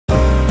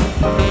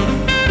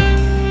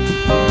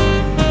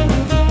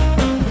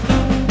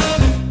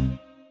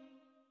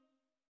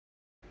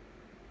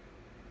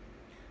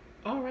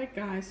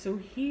Alright guys, so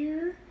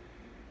here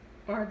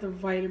are the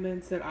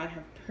vitamins that I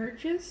have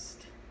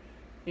purchased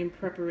in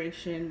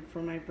preparation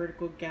for my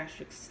vertical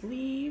gastric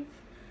sleeve.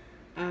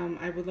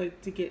 I would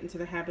like to get into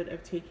the habit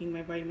of taking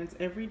my vitamins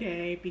every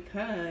day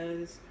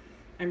because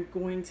I'm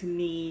going to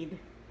need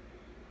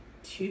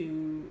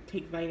to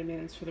take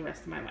vitamins for the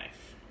rest of my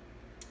life.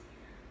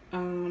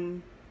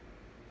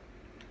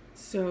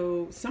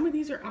 So some of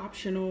these are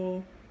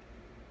optional,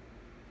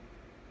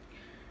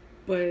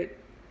 but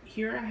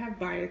here I have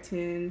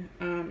biotin.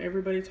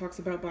 Everybody talks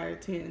about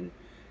biotin.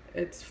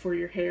 It's for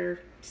your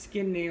hair,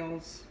 skin,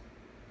 nails.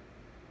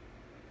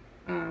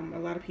 A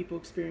lot of people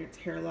experience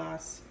hair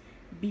loss.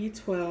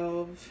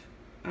 B12.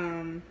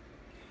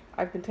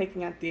 I've been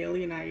taking that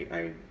daily, and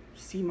I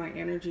see my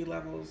energy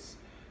levels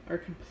are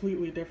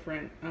completely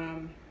different.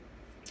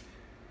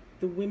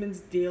 The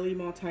Women's Daily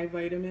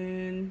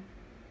Multivitamin.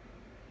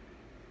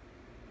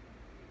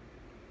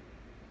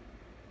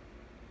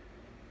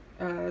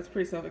 That's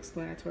pretty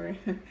self-explanatory.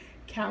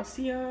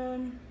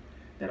 Calcium,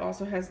 that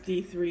also has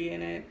D3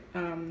 in it.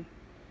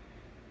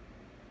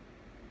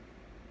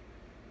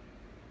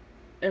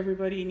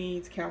 Everybody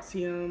needs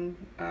calcium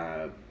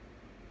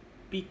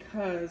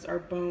because our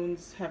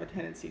bones have a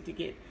tendency to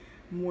get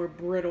more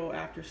brittle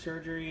after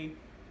surgery,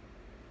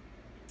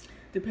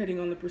 depending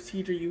on the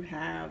procedure you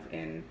have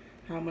and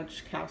how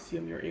much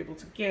calcium you're able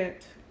to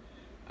get.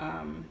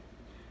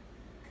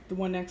 The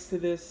one next to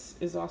this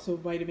is also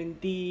vitamin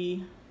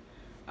D.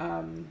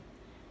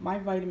 My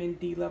vitamin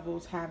D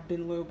levels have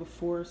been low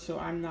before, so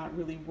I'm not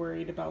really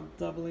worried about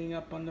doubling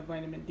up on the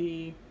vitamin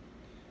D.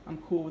 I'm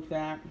cool with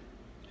that.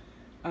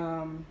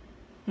 Now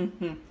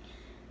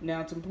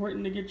it's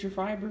important to get your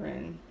fiber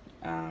in.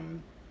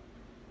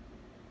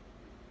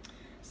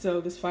 So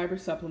this fiber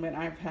supplement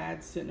I've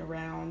had sitting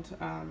around,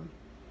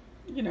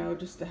 you know,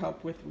 just to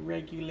help with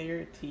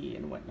regularity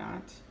and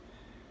whatnot.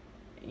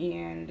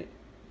 And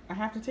I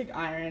have to take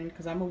iron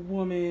because I'm a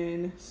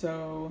woman,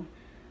 so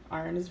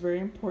iron is very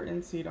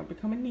important so you don't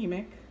become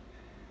anemic.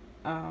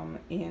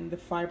 And the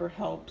fiber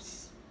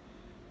helps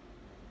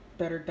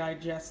better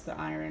digest the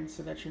iron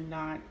so that you're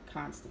not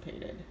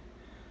constipated.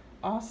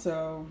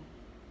 Also,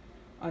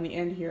 on the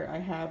end here, I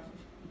have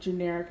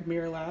generic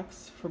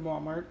Miralax from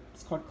Walmart.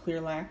 It's called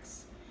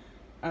Clearlax.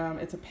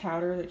 It's a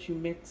powder that you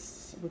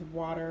mix with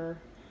water,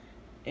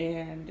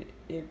 and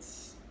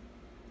it's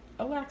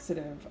a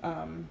laxative.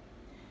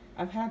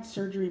 I've had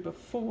surgery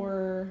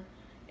before,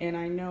 and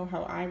I know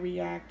how I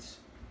react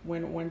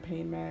when on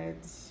pain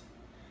meds.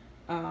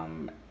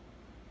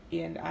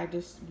 And I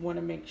just want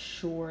to make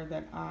sure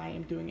that I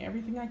am doing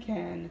everything I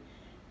can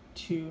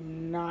to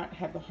not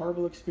have the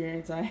horrible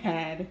experience I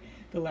had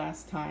the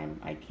last time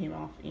I came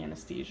off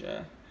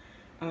anesthesia.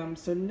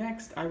 So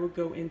next I will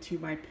go into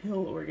my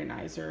pill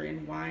organizer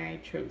and why I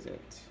chose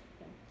it.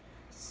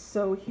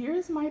 So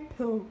here's my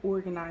pill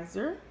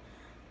organizer.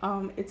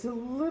 It's a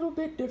little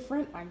bit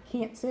different. I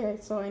can't say I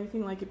saw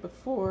anything like it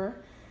before,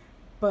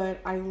 but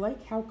I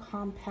like how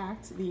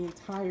compact the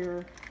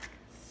entire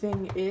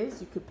thing is.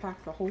 You could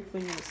pack the whole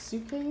thing in a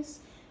suitcase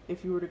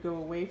if you were to go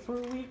away for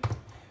a week,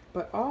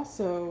 but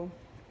also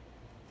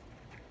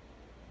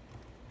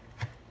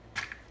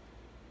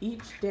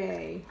each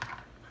day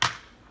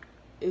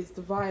is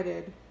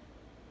divided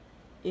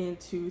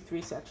into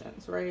 3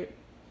 sections, right?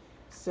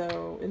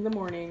 So in the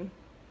morning,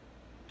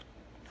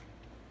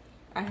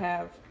 I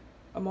have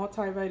a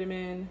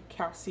multivitamin,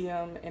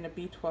 calcium, and a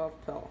B12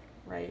 pill,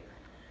 right?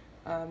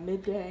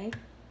 Midday,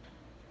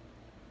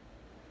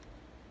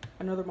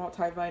 another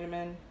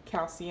multivitamin,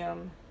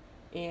 calcium,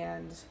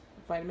 and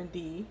vitamin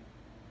D.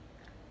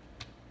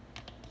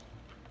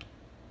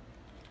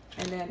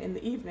 And then in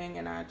the evening,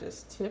 and I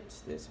just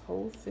tipped this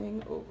whole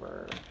thing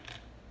over.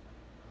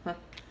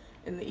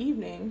 In the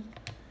evening,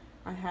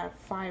 I have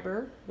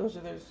fiber. Those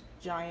are those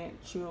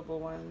giant chewable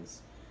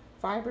ones.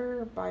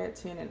 Fiber,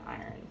 biotin, and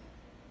iron.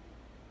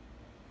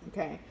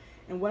 Okay,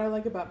 and what I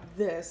like about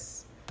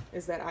this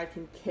is that I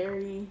can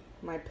carry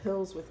my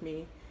pills with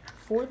me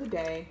for the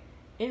day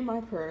in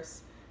my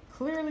purse,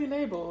 clearly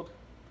labeled,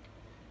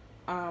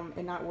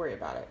 and not worry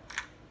about it.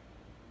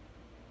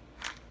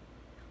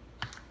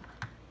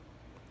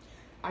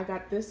 I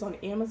got this on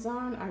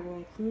Amazon. I will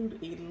include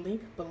a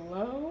link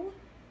below,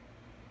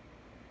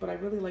 but I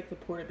really like the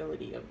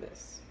portability of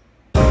this.